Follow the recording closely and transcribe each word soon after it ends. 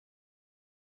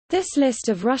This list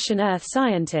of Russian Earth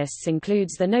scientists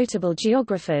includes the notable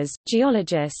geographers,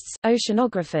 geologists,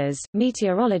 oceanographers,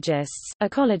 meteorologists,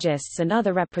 ecologists and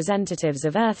other representatives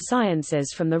of Earth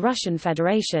sciences from the Russian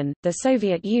Federation, the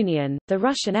Soviet Union, the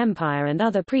Russian Empire and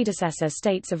other predecessor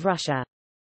states of Russia.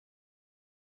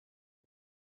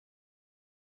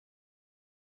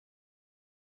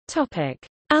 Topic: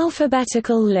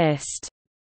 Alphabetical list.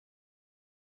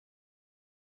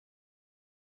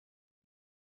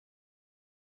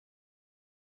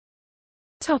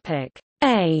 Topic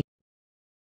A.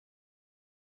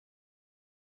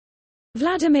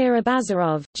 Vladimir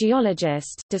Abazarov,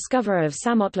 geologist, discoverer of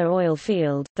Samotla oil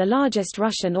field, the largest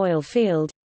Russian oil field.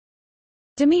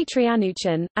 Dmitry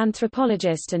Anuchin,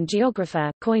 anthropologist and geographer,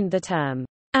 coined the term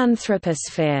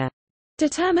anthroposphere,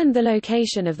 determined the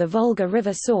location of the Volga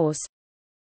River source.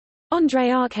 Andrei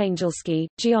Arkhangelsky,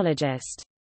 geologist.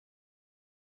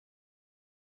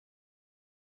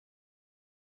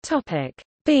 Topic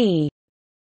B.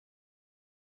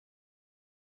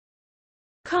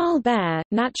 Carl Baer,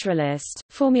 naturalist,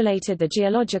 formulated the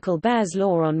geological Baer's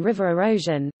law on river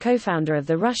erosion, co-founder of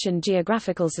the Russian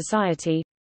Geographical Society.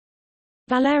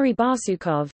 Valery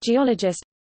Barsukov, geologist.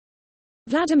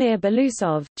 Vladimir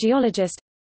Belousov, geologist.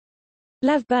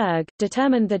 Lev Berg,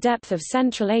 determined the depth of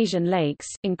Central Asian lakes,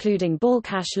 including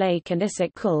Balkhash Lake and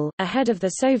Issyk Kul, ahead of the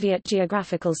Soviet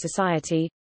Geographical Society.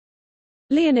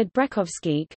 Leonid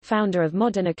Brekovsky, founder of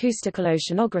modern acoustical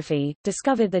oceanography,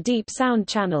 discovered the Deep Sound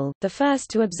Channel, the first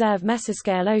to observe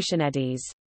mesoscale ocean eddies.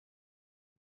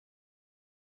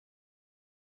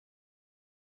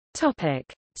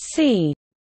 Topic C.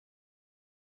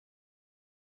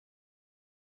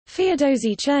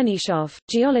 Feodosi Chernyshov,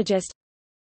 geologist.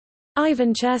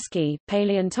 Ivan Chersky,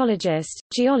 paleontologist,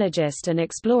 geologist and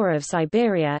explorer of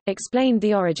Siberia, explained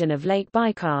the origin of Lake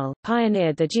Baikal,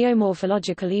 pioneered the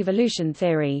geomorphological evolution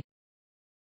theory.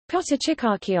 Pyotr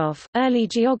Chikarkiev, early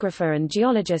geographer and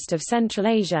geologist of Central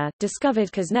Asia, discovered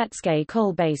Kuznetskaya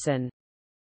coal basin.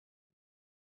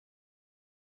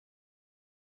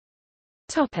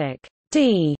 Topic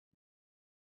D.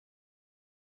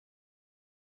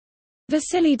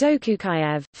 Vasily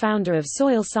Dokukayev, founder of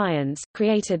soil science,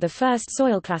 created the first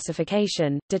soil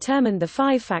classification, determined the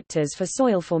 5 factors for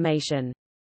soil formation.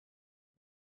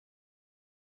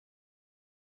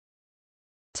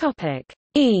 Topic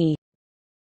E.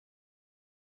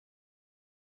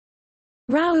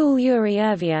 Raoul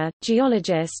Urey-Ervia,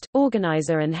 geologist,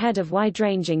 organizer and head of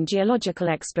wide-ranging geological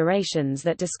explorations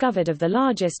that discovered of the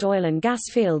largest oil and gas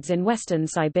fields in western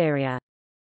Siberia.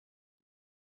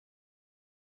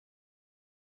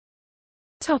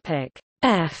 Topic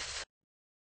F.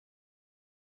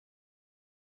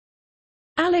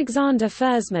 Alexander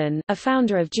Fersman, a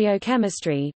founder of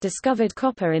geochemistry, discovered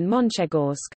copper in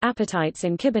Monchegorsk, apatites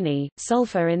in Kibani,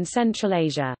 sulfur in Central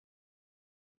Asia.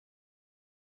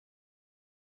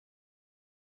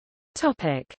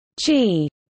 Topic G.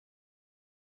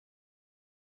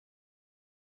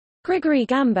 Grigory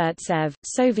Gamburtsev,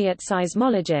 Soviet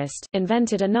seismologist,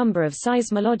 invented a number of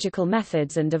seismological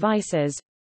methods and devices.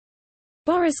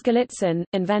 Boris Golitsyn,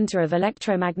 inventor of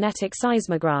electromagnetic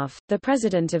seismograph, the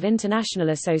president of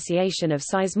International Association of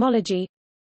Seismology.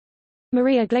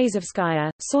 Maria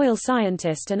Glazovskaya, soil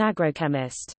scientist and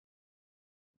agrochemist.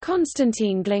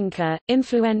 Konstantin Glinka,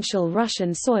 influential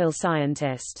Russian soil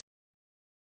scientist.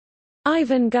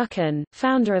 Ivan Gukhin,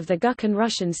 founder of the Gukhin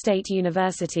Russian State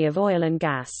University of Oil and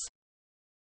Gas.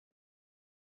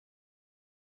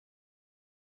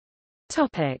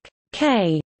 Topic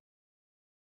K.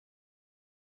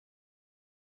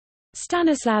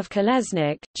 Stanislav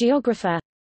Kolesnik, geographer.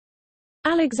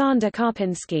 Alexander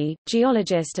Karpinsky,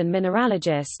 geologist and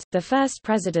mineralogist, the first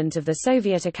president of the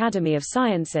Soviet Academy of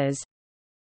Sciences.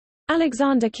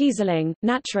 Alexander Kieseling,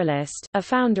 naturalist, a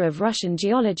founder of Russian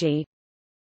geology.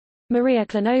 Maria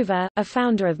Klenova, a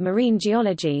founder of marine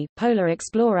geology, polar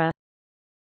explorer.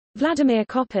 Vladimir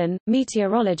Koppen,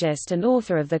 meteorologist and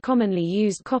author of the commonly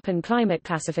used Koppen climate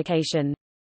classification.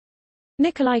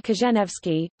 Nikolai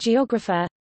Kozhenevsky, geographer.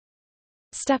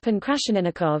 Stepan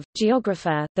Krasheninnikov,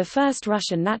 geographer, the first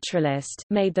Russian naturalist,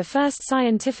 made the first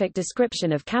scientific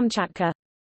description of Kamchatka.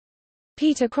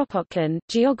 Peter Kropotkin,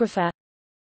 geographer.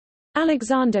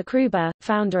 Alexander Kruber,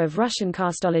 founder of Russian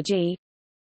karstology.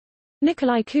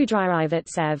 Nikolai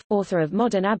Kudryavtsev, author of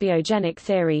Modern Abiogenic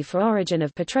Theory for Origin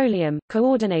of Petroleum,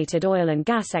 coordinated oil and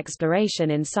gas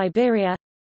exploration in Siberia.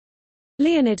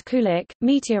 Leonid Kulik,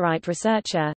 meteorite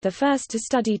researcher, the first to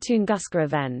study Tunguska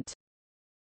event.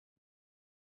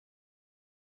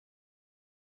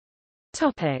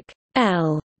 Topic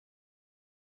L.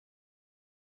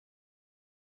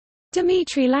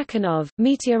 Dmitry Lakhanov,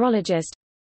 meteorologist.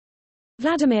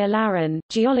 Vladimir Larin,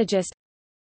 geologist.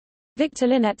 Viktor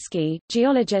Linetsky,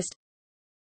 geologist.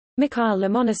 Mikhail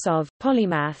Lomonosov,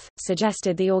 polymath,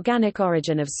 suggested the organic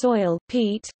origin of soil,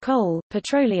 peat, coal,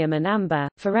 petroleum and amber,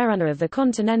 forerunner of the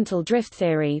continental drift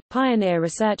theory, pioneer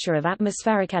researcher of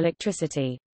atmospheric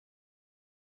electricity.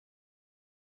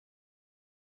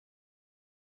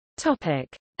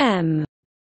 M.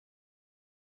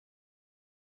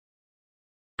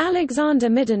 Alexander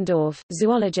Middendorf,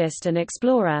 zoologist and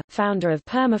explorer, founder of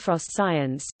permafrost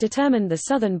science, determined the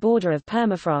southern border of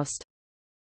permafrost.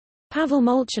 Pavel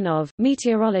Molchanov,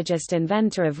 meteorologist,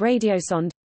 inventor of radiosonde.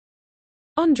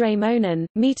 Andrei Monin,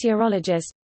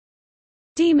 meteorologist.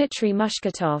 Dmitry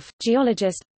Mushkatov,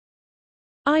 geologist.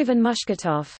 Ivan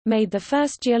Mushkatov, made the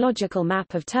first geological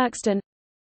map of Turkestan.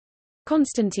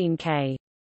 Konstantin K.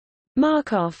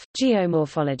 Markov,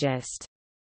 geomorphologist.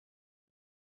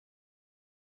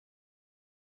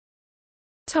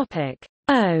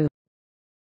 O.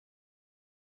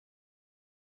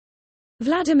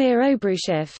 Vladimir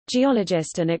Obrushev,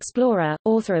 geologist and explorer,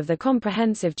 author of the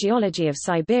Comprehensive Geology of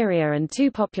Siberia and two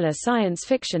popular science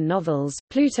fiction novels,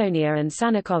 Plutonia and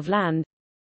Sannikov Land.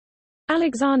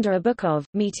 Alexander Abukov,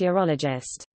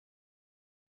 meteorologist.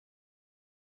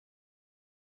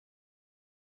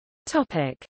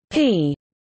 P.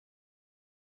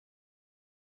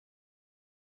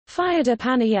 Fyodor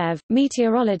Panayev,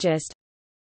 meteorologist.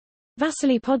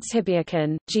 Vasily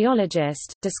Podzhibyakin,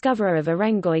 geologist, discoverer of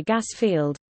Urengoy gas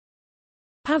field.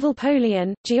 Pavel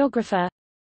Polyan, geographer.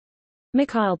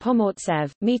 Mikhail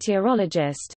Pomortsev,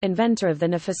 meteorologist, inventor of the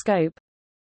nephoscope.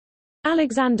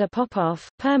 Alexander Popov,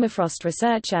 permafrost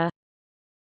researcher.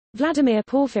 Vladimir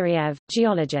Porfiryev,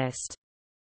 geologist.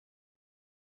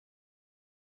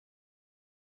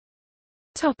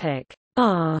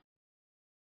 R.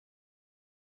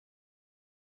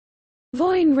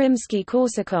 Voin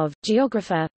Rimsky-Korsakov,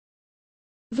 geographer.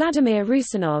 Vladimir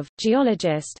Rusanov,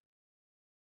 geologist.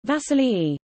 Vasily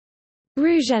E.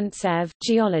 Ruzhentsev,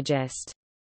 geologist.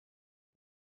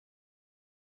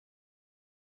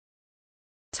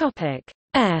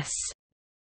 S.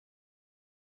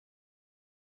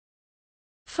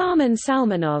 Farman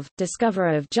Salmanov,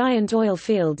 discoverer of giant oil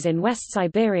fields in West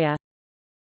Siberia.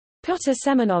 Pyotr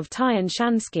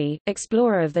Semenov-Tyan-Shansky,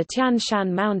 explorer of the Tian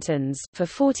Shan Mountains, for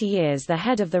 40 years the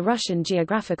head of the Russian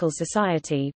Geographical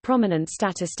Society, prominent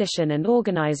statistician and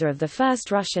organizer of the first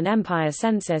Russian Empire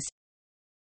census.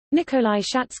 Nikolai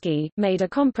Shatsky, made a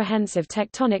comprehensive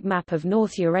tectonic map of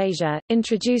North Eurasia,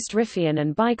 introduced Riffian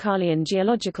and Baikalian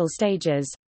geological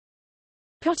stages.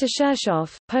 Pyotr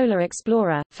Shirshov, polar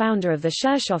explorer, founder of the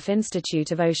Shirshov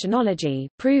Institute of Oceanology,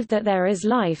 proved that there is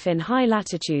life in high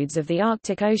latitudes of the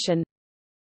Arctic Ocean.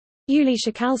 Yuli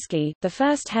Shikalsky, the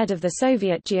first head of the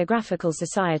Soviet Geographical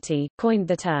Society, coined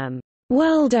the term,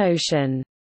 world ocean.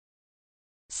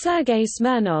 Sergei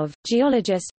Smirnov,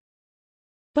 geologist.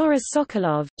 Boris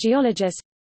Sokolov, geologist.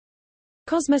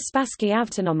 Kozma Spassky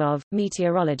Avtonomov,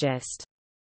 meteorologist.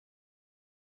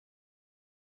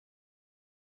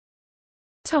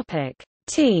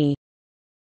 T.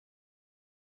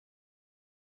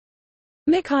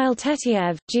 Mikhail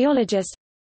Tetyev, geologist.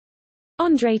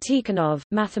 Andrei Tikhonov,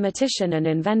 mathematician and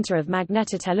inventor of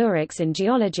magnetotellurics in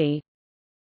geology.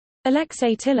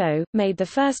 Alexei Tilo, made the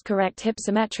first correct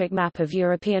hypsometric map of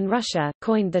European Russia,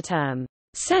 coined the term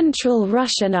Central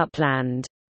Russian Upland,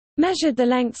 measured the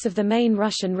lengths of the main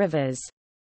Russian rivers.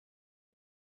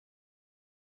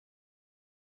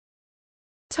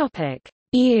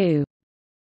 U.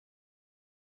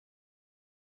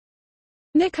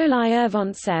 Nikolai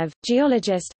Urvontsev,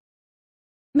 geologist.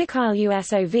 Mikhail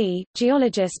Usov,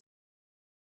 geologist.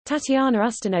 Tatiana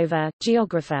Ustinova,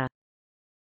 geographer.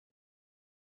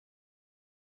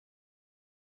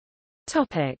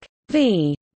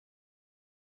 V.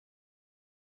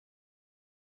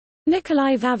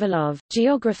 Nikolai Vavilov,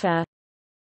 geographer.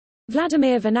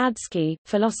 Vladimir Vernadsky,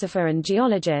 philosopher and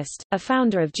geologist, a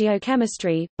founder of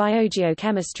geochemistry,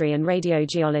 biogeochemistry and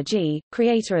radiogeology,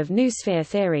 creator of noosphere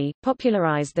theory,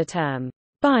 popularized the term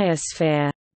biosphere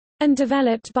and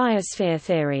developed biosphere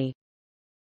theory.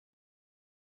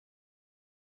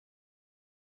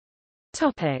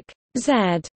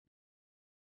 Z.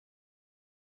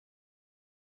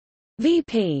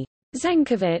 V.P.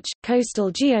 Zenkovich,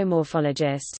 coastal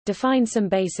geomorphologist, defined some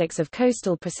basics of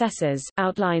coastal processes,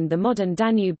 outlined the modern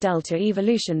Danube delta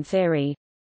evolution theory.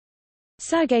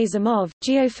 Sergei Zamov,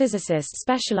 geophysicist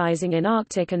specializing in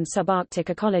Arctic and subarctic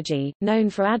ecology,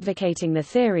 known for advocating the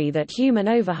theory that human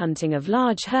overhunting of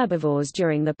large herbivores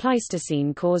during the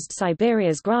Pleistocene caused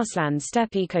Siberia's grassland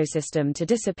steppe ecosystem to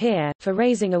disappear, for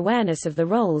raising awareness of the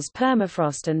roles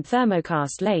permafrost and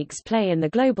thermokarst lakes play in the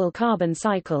global carbon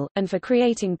cycle, and for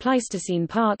creating Pleistocene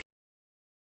Park.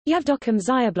 Yevdokim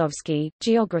Zyablovsky,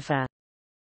 geographer.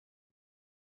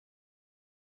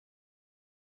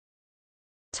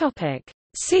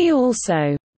 See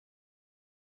also: